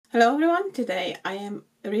Hello everyone, today I am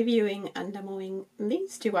reviewing and demoing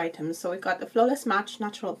these two items. So we got the Flawless Match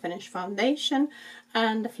Natural Finish Foundation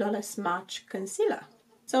and the Flawless Match Concealer.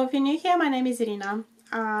 So if you're new here, my name is Irina,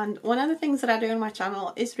 and one of the things that I do on my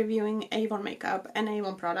channel is reviewing Avon makeup and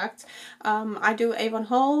Avon products. I do Avon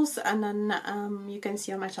hauls, and then you can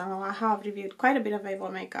see on my channel I have reviewed quite a bit of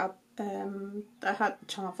Avon makeup. I had the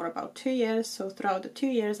channel for about 2 years, so throughout the 2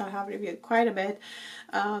 years I have reviewed quite a bit,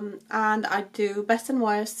 and I do best and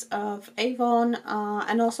worst of Avon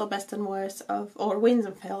and also best and worst of, or wins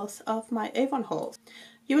and fails of my Avon hauls.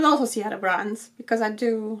 You will also see other brands because I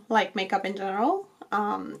do like makeup in general,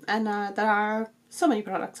 and there are so many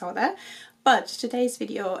products out there, but today's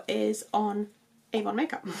video is on Avon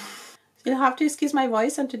makeup. You'll have to excuse my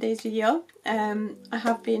voice on today's video. I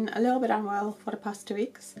have been a little bit unwell for the past 2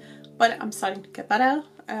 weeks, but I'm starting to get better.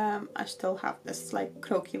 I still have this like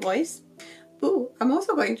croaky voice. Ooh, I'm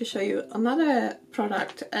also going to show you another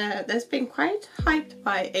product that's been quite hyped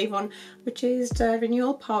by Avon, which is the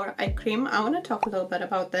Renewal Power Eye Cream. I want to talk a little bit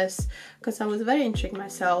about this because I was very intrigued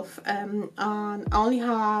myself, and I only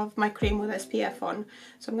have my cream with SPF on.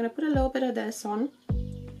 So I'm going to put a little bit of this on.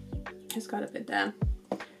 It's got a bit there.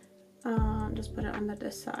 Just put it under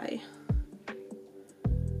this eye.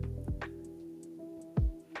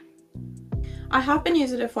 I have been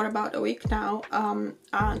using it for about a week now,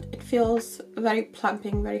 and it feels very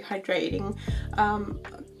plumping, very hydrating.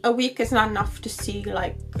 A week is not enough to see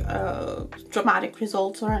like dramatic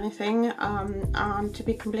results or anything, and to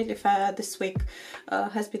be completely fair, this week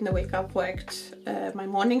has been the week I've worked my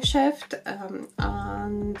morning shift,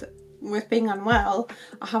 and with being unwell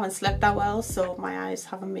I haven't slept that well, so my eyes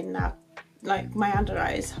haven't been that, like my under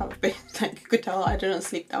eyes have been, like you could tell I didn't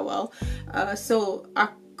sleep that well, so I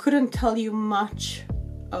couldn't tell you much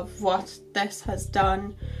of what this has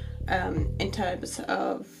done in terms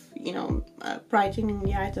of, you know, brightening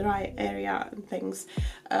the under eye area and things,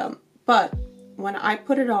 but when I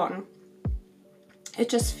put it on, it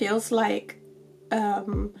just feels like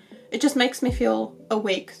it just makes me feel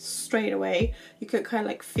awake straight away. You could kind of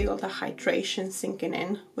like feel the hydration sinking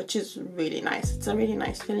in, which is really nice. It's a really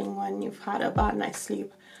nice feeling when you've had a bad night's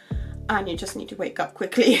sleep and you just need to wake up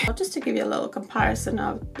quickly. Just to give you a little comparison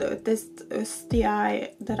of this is the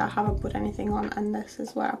eye that I haven't put anything on, and this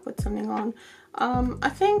is where I put something on. I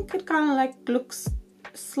think it kind of like looks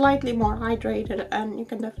slightly more hydrated, and you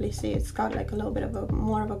can definitely see it's got like a little bit of a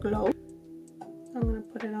more of a glow. I'm gonna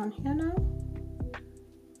put it on here now.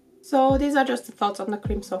 So these are just the thoughts on the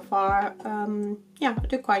cream so far. Yeah, I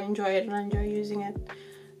do quite enjoy it and I enjoy using it.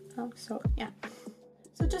 So yeah.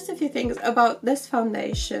 So just a few things about this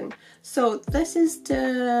foundation. So this is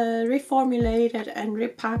the reformulated and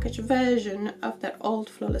repackaged version of their old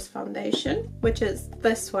Flawless foundation, which is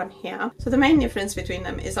this one here. So the main difference between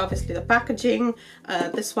them is obviously the packaging.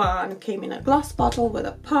 This one came in a glass bottle with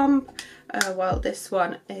a pump, while this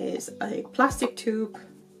one is a plastic tube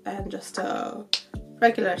and just a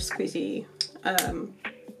regular squeezy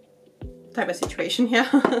type of situation here.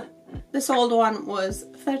 This old one was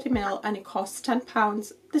 30ml and it costs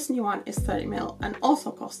 £10. This new one is 30ml and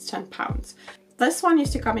also costs £10. This one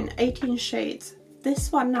used to come in 18 shades.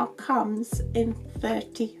 This one now comes in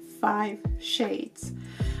 35 shades.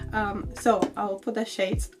 So I'll put the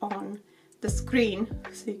shades on the screen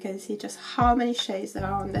so you can see just how many shades there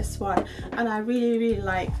are on this one, and I really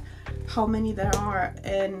like how many there are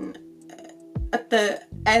in at the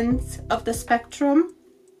ends of the spectrum,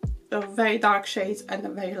 the very dark shades and the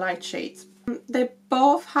very light shades. They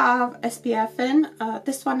both have SPF in.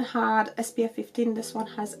 This one had SPF 15, this one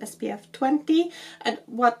has SPF 20, and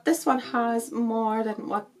what this one has more than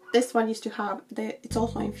what this one used to have, it's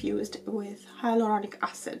also infused with hyaluronic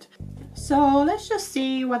acid. So let's just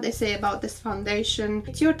see what they say about this foundation.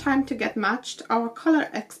 It's your time to get matched. Our color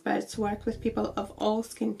experts work with people of all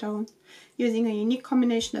skin tones, using a unique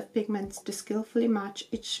combination of pigments to skillfully match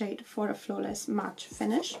each shade for a flawless match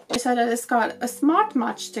finish. They said that it's got a smart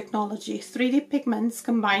match technology, 3D pigments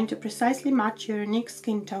combined to precisely match your unique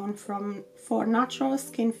skin tone for natural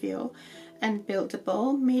skin feel and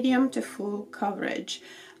buildable medium to full coverage.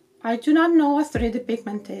 I do not know what 3D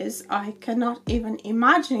pigment is. I cannot even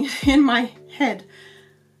imagine it in my head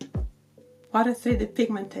what a 3D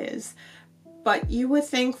pigment is. But you would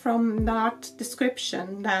think from that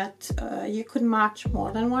description that you could match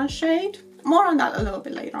more than one shade. More on that a little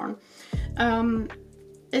bit later on.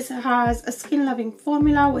 It has a skin-loving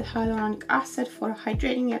formula with hyaluronic acid for a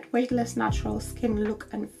hydrating yet weightless natural skin look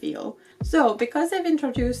and feel. So because they've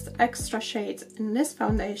introduced extra shades in this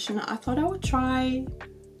foundation, I thought I would try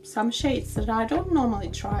some shades that I don't normally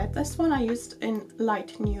try. This one I used in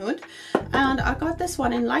light nude, and I got this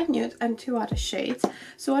one in light nude and 2 other shades.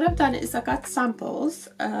 So what I've done is I got samples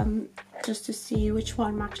just to see which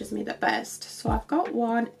one matches me the best. So I've got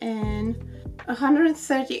one in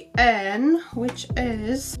 130N, which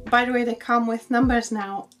is, by the way, they come with numbers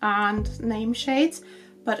now and name shades,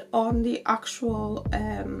 but on the actual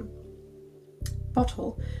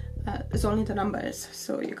bottle is only the numbers,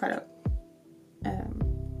 so you gotta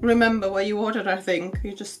remember what you ordered. I think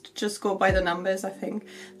you just go by the numbers. I think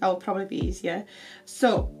that will probably be easier.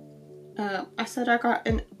 So I said I got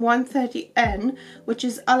in 130N, which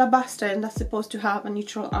is alabaster, and that's supposed to have a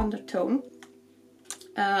neutral undertone.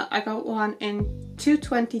 I got one in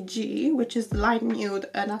 220G, which is light nude,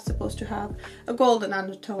 and that's supposed to have a golden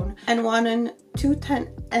undertone, and one in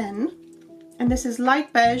 210N, and this is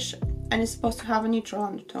light beige and it's supposed to have a neutral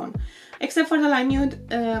undertone. Except for the light nude,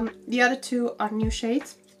 the other 2 are new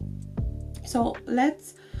shades. So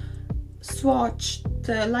let's swatch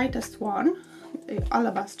the lightest one, the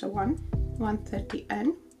alabaster one,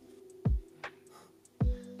 130N.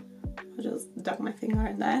 I just dug my finger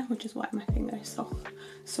in there, which is why my finger is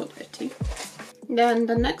so dirty. Then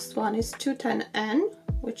the next one is 210N,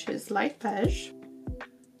 which is light beige,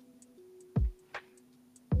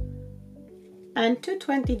 and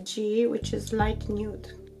 220G, which is light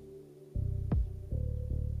nude.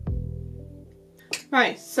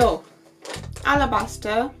 Right, so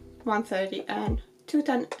alabaster 130N,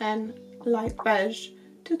 210N light beige,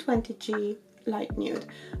 220G light nude.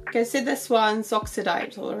 Okay, see this one's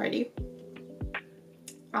oxidized already,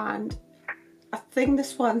 and I think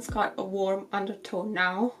this one's got a warm undertone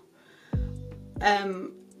now.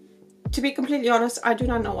 To be completely honest, I do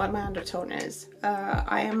not know what my undertone is.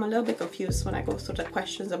 I am a little bit confused when I go through the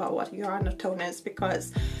questions about what your undertone is,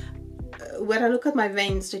 because when I look at my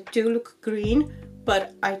veins, they do look green,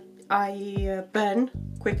 but I burn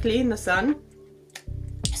quickly in the sun.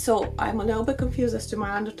 So I'm a little bit confused as to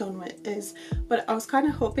my undertone is, but I was kind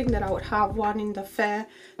of hoping that I would have one in the fair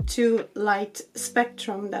to light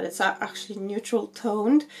spectrum that it's actually neutral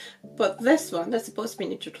toned. But this one, that's supposed to be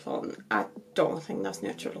neutral tone, I don't think that's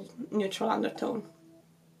neutral undertone.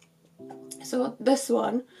 So this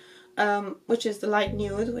one, which is the light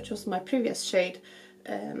nude, which was my previous shade,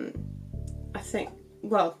 I think,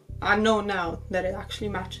 well, I know now that it actually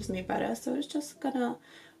matches me better, so it's just gonna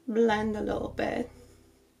blend a little bit.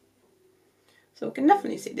 So we can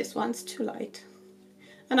definitely see this one's too light.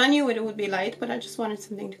 And I knew it would be light, but I just wanted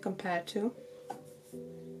something to compare to.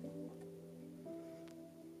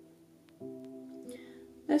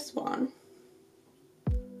 This one.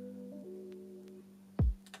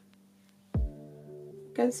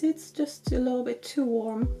 You can see it's just a little bit too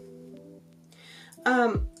warm.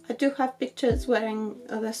 I do have pictures wearing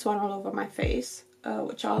this one all over my face,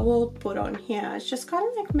 which I will put on here. It's just kind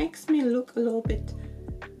of like makes me look a little bit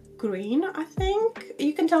green, I think.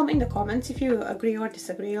 You can tell me in the comments if you agree or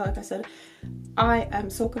disagree. Like I said, I am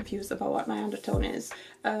so confused about what my undertone is,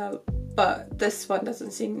 but this one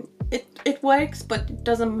doesn't seem, it works, but it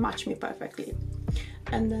doesn't match me perfectly.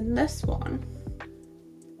 And then this one,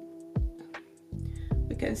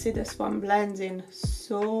 we can see this one blends in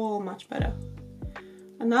so much better.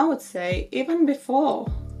 And I would say even before,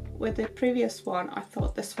 with the previous one, I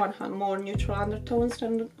thought this one had more neutral undertones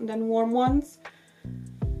than warm ones.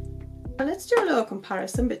 Let's do a little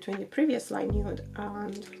comparison between the previous light nude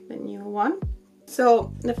and the new one.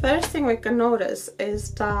 So the first thing we can notice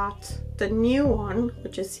is that the new one,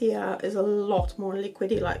 which is here, is a lot more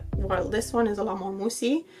liquidy, like, while this one is a lot more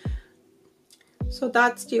moussey. So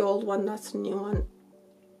that's the old one, that's the new one.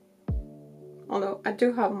 Although I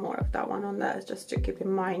do have more of that one on there just to keep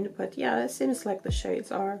in mind, but yeah, it seems like the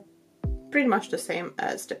shades are pretty much the same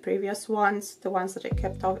as the previous ones, the ones that I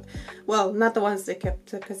kept out. Well, not the ones they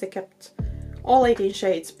kept, because they kept all 18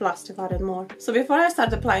 shades plus they've added more. So before I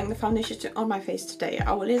start applying the foundation on my face today,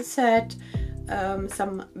 I will insert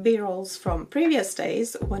some b-rolls from previous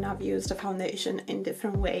days when I've used the foundation in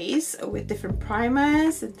different ways with different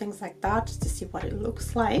primers and things like that, just to see what it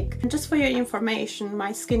looks like. And just for your information,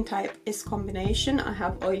 my skin type is combination. I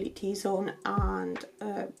have oily T-zone and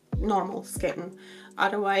normal skin.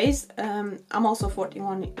 Otherwise, I'm also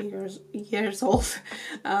 41 years old,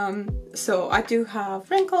 so I do have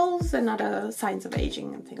wrinkles and other signs of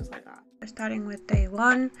aging and things like that. Starting with day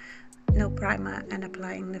one, no primer, and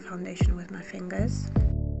applying the foundation with my fingers.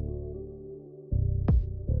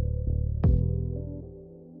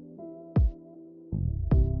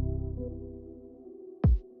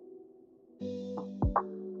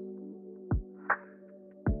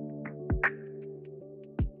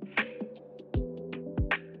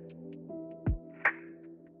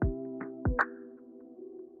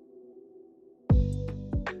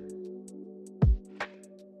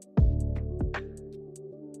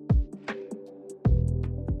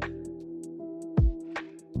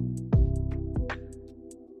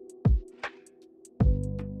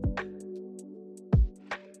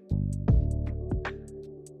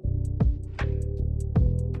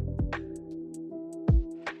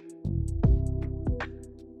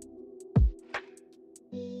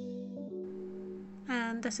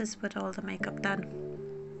 this is with all the makeup done.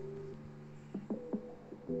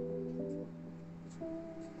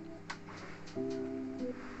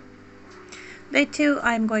 Day 2,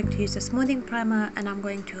 I'm going to use a smoothing primer and I'm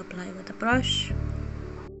going to apply with a brush.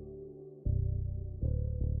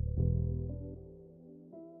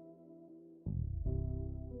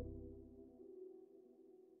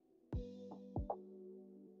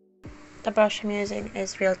 The brush I'm using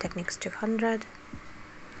is Real Techniques 200.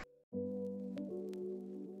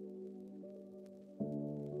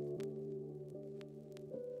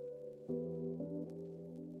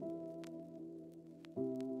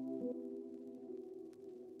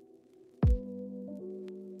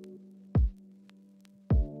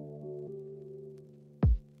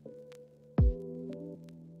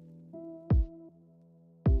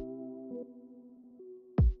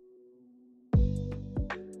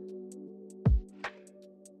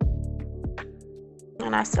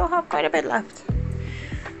 And I still have quite a bit left.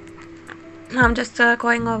 Now I'm just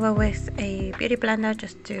going over with a beauty blender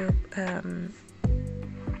just to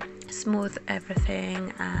smooth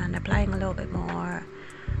everything and applying a little bit more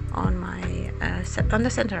on my on the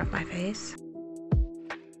center of my face.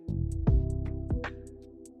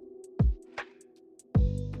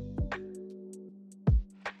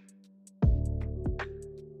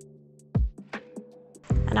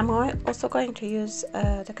 And I'm also going to use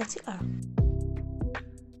the concealer.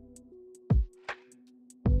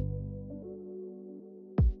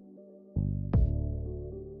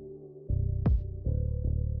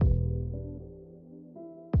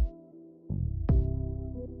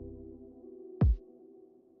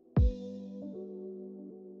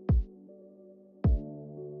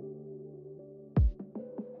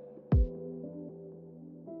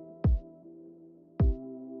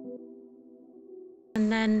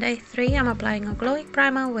 And then day 3, I'm applying a glowing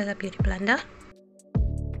primer with a beauty blender.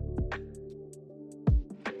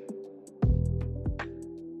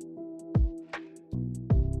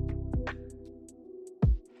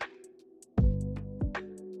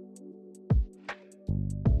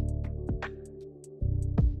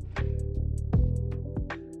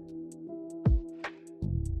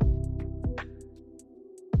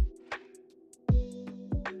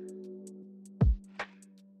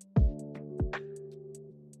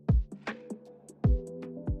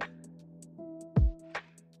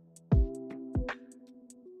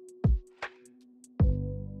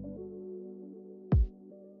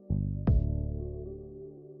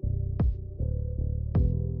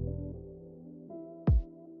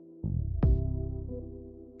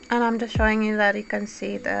 And I'm just showing you that you can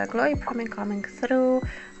see the glowy primer coming through.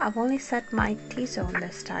 I've only set my T-zone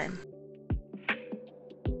this time.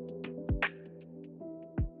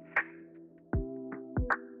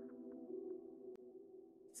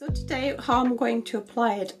 So today how I'm going to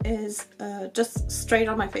apply it is just straight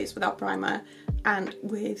on my face without primer and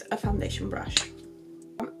with a foundation brush.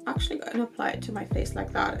 I'm actually going to apply it to my face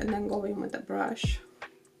like that and then go in with the brush.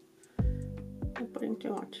 I'm putting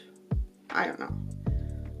too much. I don't know.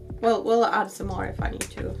 Well, we'll add some more if I need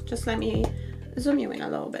to. Just let me zoom you in a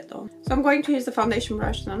little bit though. So I'm going to use the foundation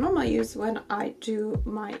brush that I normally use when I do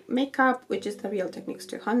my makeup, which is the Real Techniques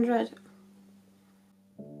 200.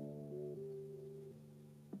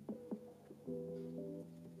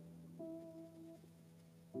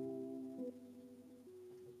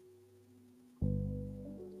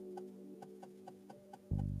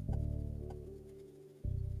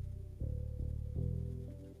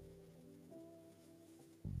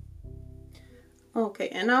 Okay,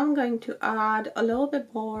 and now I'm going to add a little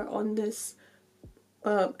bit more on this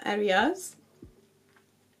areas.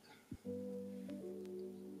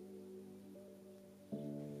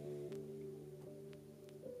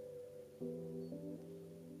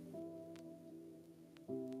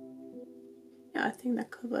 Yeah, I think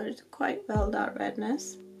that covered quite well that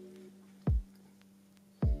redness.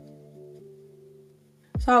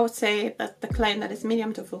 So I would say that the claim that is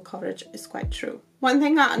medium to full coverage is quite true. One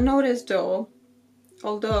thing I noticed though,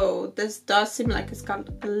 although this does seem like it's got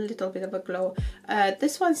a little bit of a glow,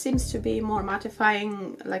 this one seems to be more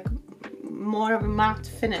mattifying, like more of a matte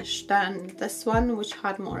finish than this one, which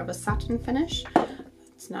had more of a satin finish.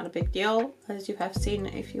 It's not a big deal. As you have seen,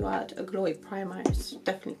 if you add a glowy primer, it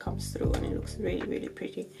definitely comes through and it looks really, really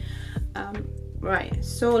pretty. Right,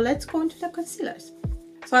 so let's go into the concealers.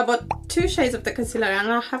 So I bought 2 shades of the concealer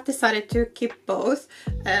and I have decided to keep both.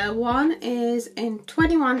 One is in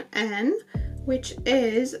 21N, which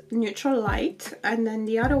is neutral light, and then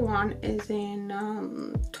the other one is in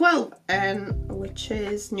 12N, which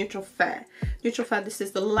is neutral fair. Neutral fair, this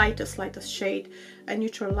is the lightest shade, and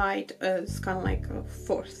neutral light is kind of like a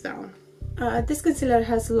 4th down. This concealer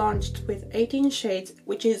has launched with 18 shades,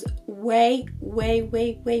 which is way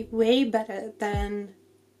better than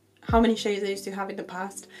how many shades I used to have in the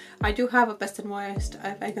past. I do have a best and worst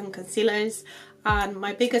of Avon concealers, and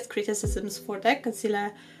my biggest criticisms for that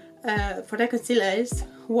concealer, for their concealers,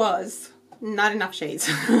 was not enough shades.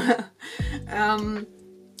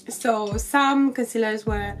 So some concealers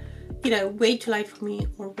were either way too light for me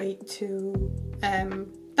or way too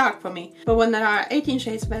dark for me. But when there are 18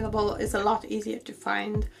 shades available, it's a lot easier to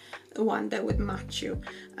find one that would match you.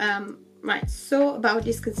 Right, so about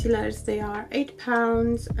these concealers, they are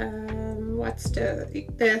 £8. What's they're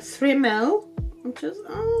 3ml, which is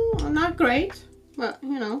not great, but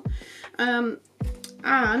you know.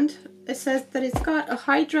 And it says that it's got a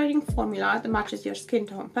hydrating formula that matches your skin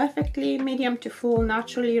tone perfectly, medium to full,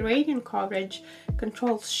 naturally radiant coverage,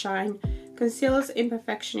 controls shine, conceals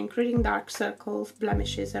imperfection including dark circles,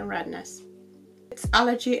 blemishes and redness. It's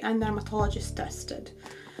allergy and dermatologist tested.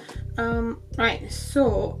 Right,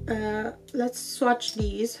 so let's swatch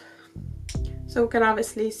these. So we can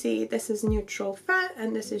obviously see this is neutral fair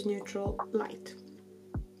and this is neutral light.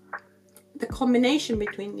 The combination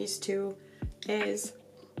between these two is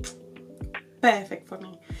perfect for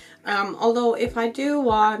me. Although if I do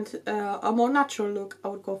want a more natural look, I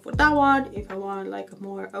would go for that one. If I want like a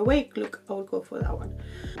more awake look, I would go for that one.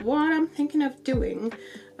 What I'm thinking of doing,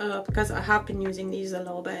 because I have been using these a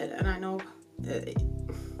little bit and I know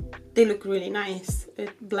they look really nice,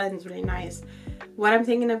 it blends really nice. What I'm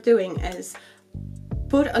thinking of doing is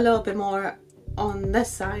put a little bit more on this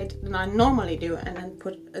side than I normally do, and then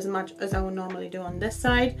put as much as I would normally do on this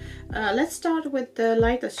side. Let's start with the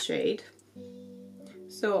lightest shade.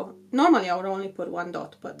 So normally I would only put 1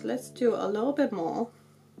 dot, but let's do a little bit more.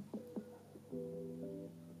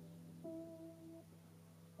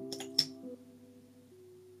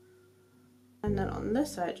 And then on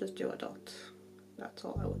this side just do a dot. That's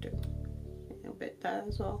all I would do. A bit there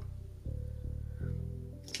as well.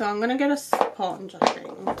 So I'm gonna get a sponge, I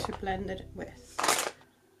think, to blend it with.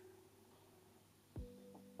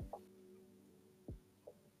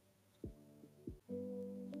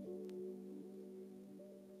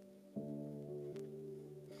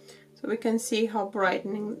 So we can see how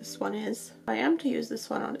brightening this one is. If I am to use this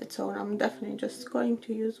one on its own, I'm definitely just going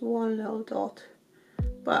to use 1 little dot.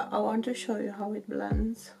 But I want to show you how it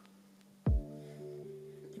blends.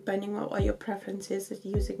 Depending on what your preference is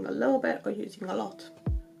using a little bit or using a lot.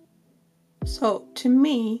 So to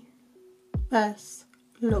me, this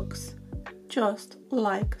looks just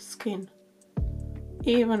like skin.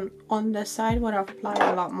 Even on this side where I've applied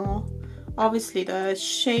a lot more. Obviously the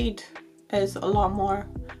shade is a lot more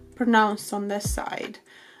pronounced on this side.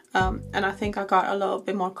 And I think I got a little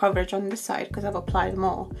bit more coverage on this side because I've applied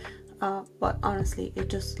more. But honestly, it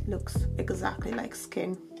just looks exactly like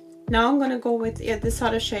skin. Now I'm gonna go with this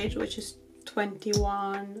other shade, which is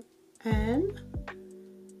 21N.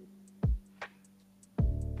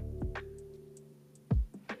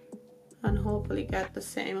 And hopefully get the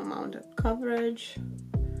same amount of coverage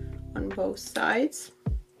on both sides.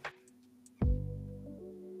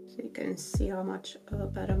 So you can see how much of a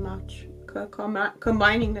better match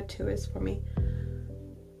combining the two is for me.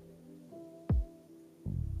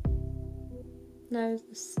 There's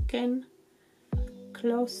the skin.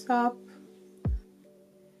 Close up.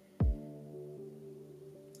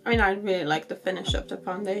 I mean, I really like the finish of the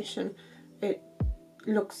foundation. It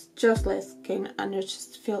looks just like skin and it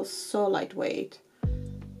just feels so lightweight.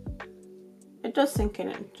 It does sink in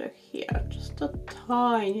into here just a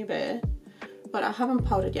tiny bit, but I haven't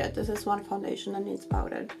powdered yet. This is one foundation that needs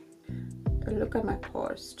powdered. Look at my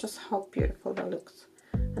pores, just how beautiful that looks.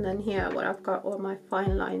 And then here where I've got all my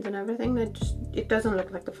fine lines and everything, it doesn't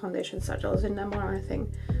look like the foundation settles in them or anything.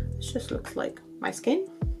 It just looks like my skin,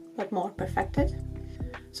 but more perfected.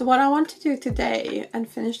 So what I want to do today and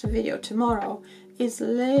finish the video tomorrow is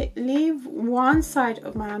leave one side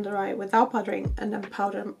of my under eye without powdering and then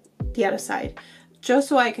powder the other side, just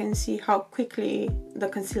so I can see how quickly the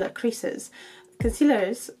concealer creases.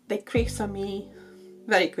 Concealers, they crease on me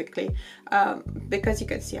very quickly because you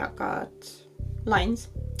can see I've got lines.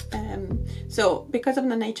 So because of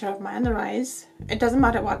the nature of my under eyes, it doesn't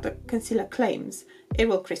matter what the concealer claims, it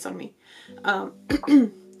will crease on me.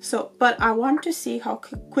 But I want to see how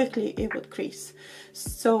quickly it would crease.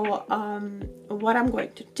 So what I'm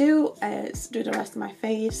going to do is do the rest of my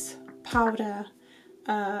face, powder,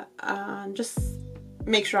 and just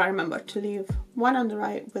make sure I remember to leave one under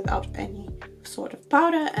eye without any sort of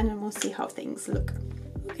powder, and then we'll see how things look.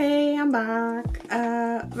 Okay, I'm back.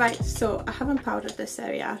 Right, so I haven't powdered this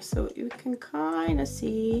area, so you can kind of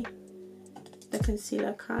see the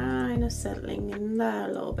concealer kind of settling in there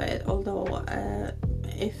a little bit, although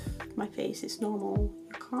if my face is normal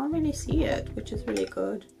you can't really see it, which is really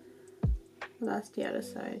good. That's the other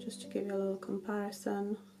side, just to give you a little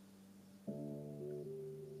comparison.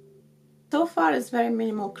 So far it's very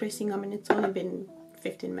minimal creasing. I mean, it's only been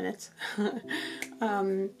 15 minutes.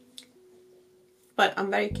 But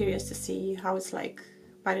I'm very curious to see how it's like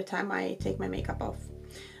by the time I take my makeup off.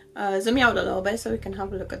 Zoom me out a little bit so we can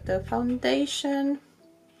have a look at the foundation.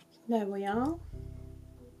 There we are.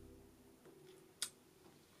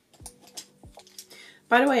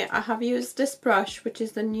 By the way, I have used this brush, which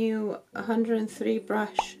is the new 103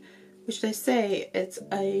 brush, which they say it's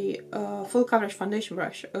a full coverage foundation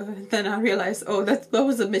brush. Then I realized, oh, that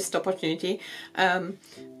was a missed opportunity.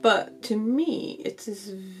 But to me, it is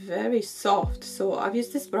very soft. So I've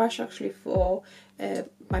used this brush actually for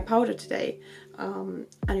my powder today. And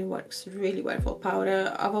it works really well for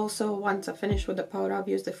powder. I've also, once I finished with the powder, I've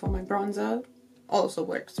used it for my bronzer. Also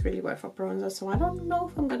works really well for bronzer, so I don't know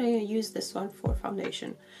if I'm gonna use this one for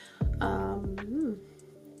foundation.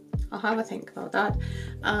 I'll have a think about that.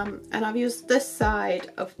 And I've used this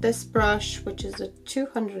side of this brush, which is a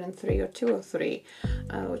 203 or 203,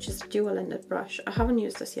 which is a dual-ended brush. I haven't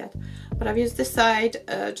used this yet, but I've used this side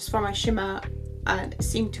just for my shimmer and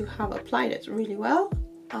seem to have applied it really well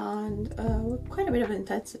and with quite a bit of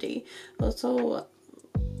intensity. Also,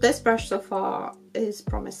 this brush so far is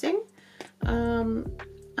promising.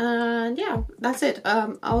 And yeah, that's it.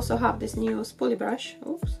 I also have this new spoolie brush,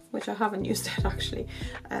 oops, which I haven't used yet actually,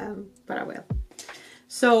 but I will.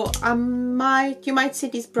 So you might see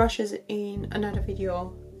these brushes in another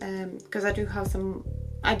video, because I do have some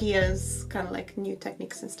ideas, kind of like new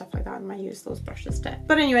techniques and stuff like that, and I use those brushes there.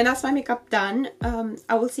 But anyway, that's my makeup done.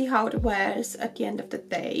 I will see how it wears at the end of the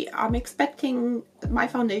day. I'm expecting my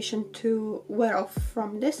foundation to wear off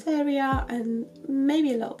from this area and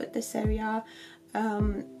maybe a little bit this area,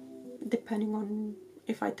 depending on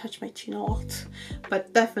if I touch my chin a lot,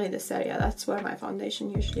 but definitely this area, that's where my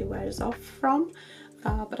foundation usually wears off from.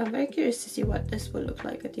 But I'm very curious to see what this will look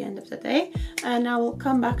like at the end of the day, and I will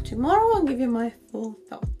come back tomorrow and give you my full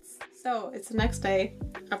thoughts. So it's the next day,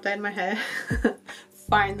 I've dyed my hair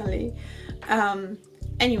finally.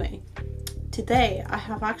 Anyway, today I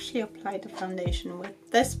have actually applied the foundation with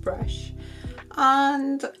this brush,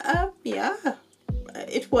 and yeah,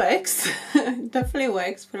 it works. It definitely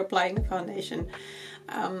works for applying the foundation.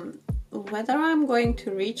 Whether I'm going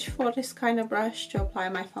to reach for this kind of brush to apply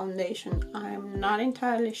my foundation, I'm not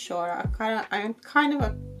entirely sure. I'm kind of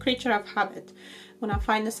a creature of habit. When I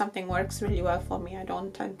find that something works really well for me, I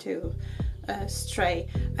don't tend to stray.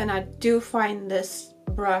 And I do find this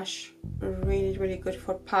brush really, really good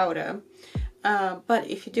for powder. But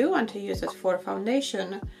if you do want to use it for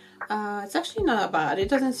foundation, it's actually not that bad. It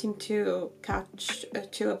doesn't seem to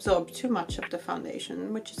absorb too much of the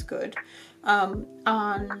foundation, which is good.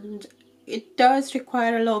 And it does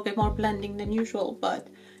require a little bit more blending than usual, but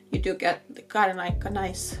you do get kind of like a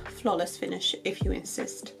nice flawless finish if you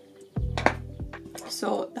insist.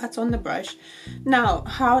 So that's on the brush. Now,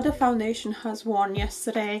 how the foundation has worn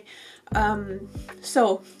yesterday.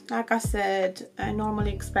 So like I said, I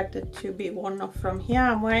normally expect it to be worn off from here.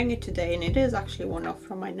 I'm wearing it today and it is actually worn off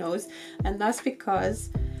from my nose, and that's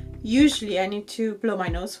because usually I need to blow my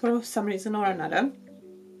nose for some reason or another.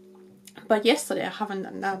 But yesterday I haven't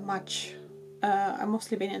done that much. I've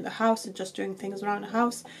mostly been in the house and just doing things around the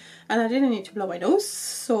house, and I didn't need to blow my nose,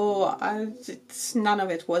 so none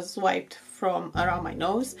of it was wiped from around my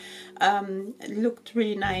nose. It looked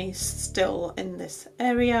really nice still in this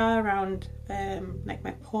area around like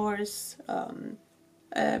my pores.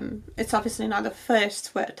 It's obviously not the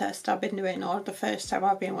first wear test I've been doing or the first time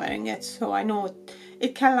I've been wearing it, so I know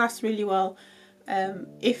it can last really well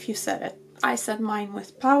if you set it. I set mine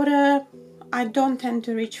with powder. I don't tend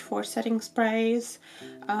to reach for setting sprays,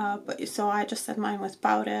 but so I just set mine with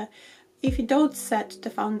powder. If you don't set the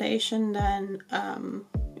foundation, then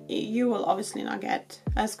you will obviously not get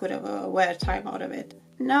as good of a wear time out of it.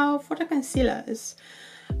 Now for the concealers,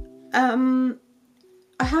 I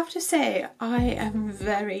have to say I am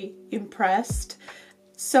very impressed.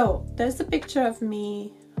 So there's a picture of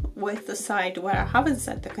me with the side where I haven't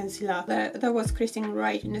set the concealer. There was creasing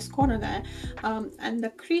right in this corner there, and the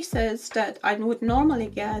creases that I would normally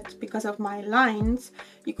get because of my lines,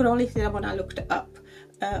 you could only see them when I looked up.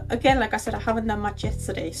 Again, like I said, I haven't done much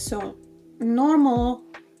yesterday, so normal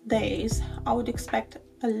days I would expect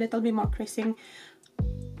a little bit more creasing,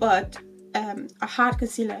 but I had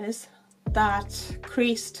concealers that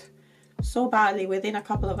creased so badly within a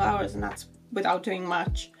couple of hours, and that's without doing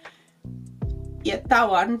much. Yet that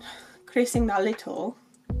one, creasing that little,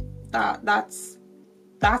 that's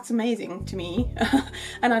amazing to me.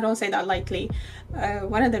 And I don't say that lightly.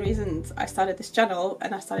 One of the reasons I started this channel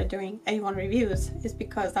and I started doing Avon reviews is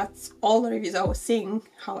because that's all the reviews I was seeing,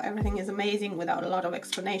 how everything is amazing without a lot of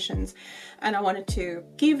explanations. And I wanted to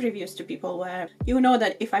give reviews to people where you know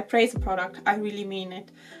that if I praise a product, I really mean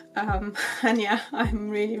it. And yeah, I'm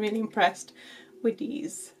really impressed with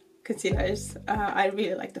these concealers. I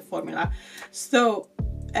really like the formula. So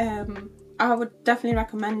I would definitely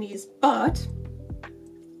recommend these, but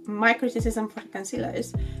my criticism for the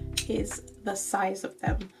concealers is the size of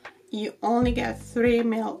them. You only get 3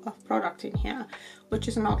 ml of product in here, which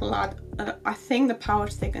is not a lot. I think the Power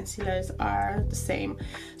Stay concealers are the same.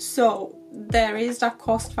 So there is that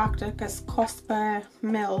cost factor, because cost per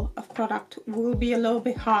ml of product will be a little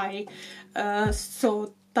bit high.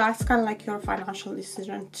 So that's kind of like your financial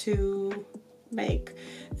decision to make.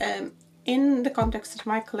 In the context of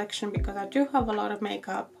my collection, because I do have a lot of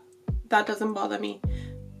makeup, that doesn't bother me.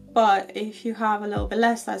 But if you have a little bit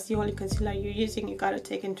less, that's the only concealer you're using, you gotta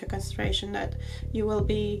take into consideration that you will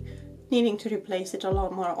be needing to replace it a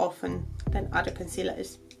lot more often than other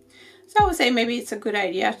concealers. So I would say maybe it's a good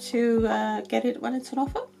idea to get it when it's on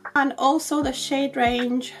offer. And also the shade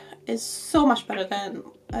range is so much better than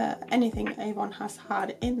anything Avon has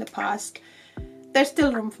had in the past. There's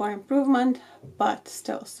still room for improvement, but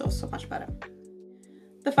still so much better.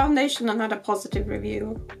 The foundation, another positive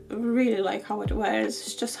review. Really like how it wears.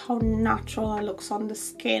 It's just how natural it looks on the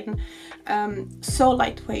skin. So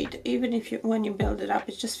lightweight. Even if when you build it up,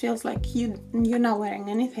 it just feels like you're not wearing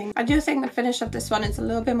anything. I do think the finish of this one is a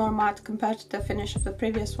little bit more matte compared to the finish of the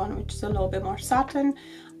previous one, which is a little bit more satin.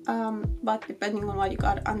 But depending on what you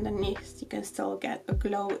got underneath, you can still get a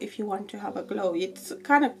glow if you want to have a glow. It's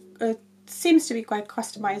kind of seems to be quite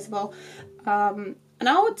customizable. And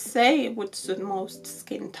I would say it would suit most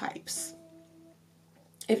skin types,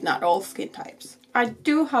 if not all skin types. I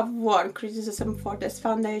do have one criticism for this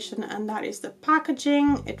foundation, and that is the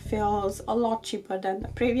packaging. It feels a lot cheaper than the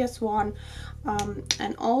previous one.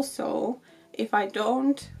 And also, if I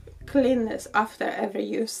don't clean this after every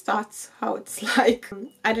use, that's how it's like.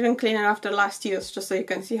 I didn't clean it after last use, just so you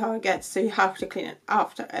can see how it gets. So you have to clean it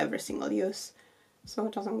after every single use, so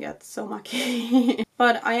it doesn't get so mucky.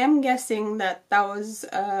 But I am guessing that that was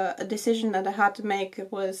a decision that I had to make.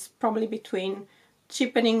 It was probably between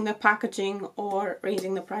cheapening the packaging or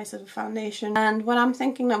raising the price of the foundation. And when I'm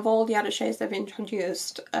thinking of all the other shades they've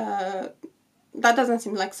introduced, that doesn't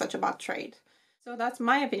seem like such a bad trade. So that's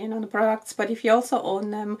my opinion on the products, but if you also own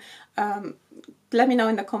them, let me know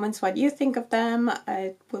in the comments what you think of them.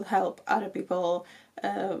 It will help other people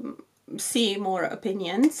see more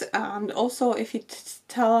opinions. And also, if you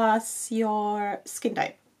tell us your skin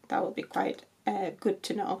type, that would be quite good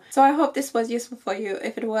to know. So I hope this was useful for you.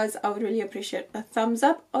 If it was, I would really appreciate a thumbs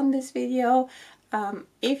up on this video.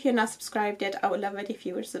 If you're not subscribed yet, I would love it if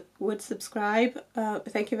you would subscribe.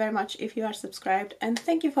 Thank you very much if you are subscribed, and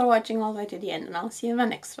thank you for watching all the way to the end, and I'll see you in my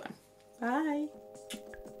next one. Bye!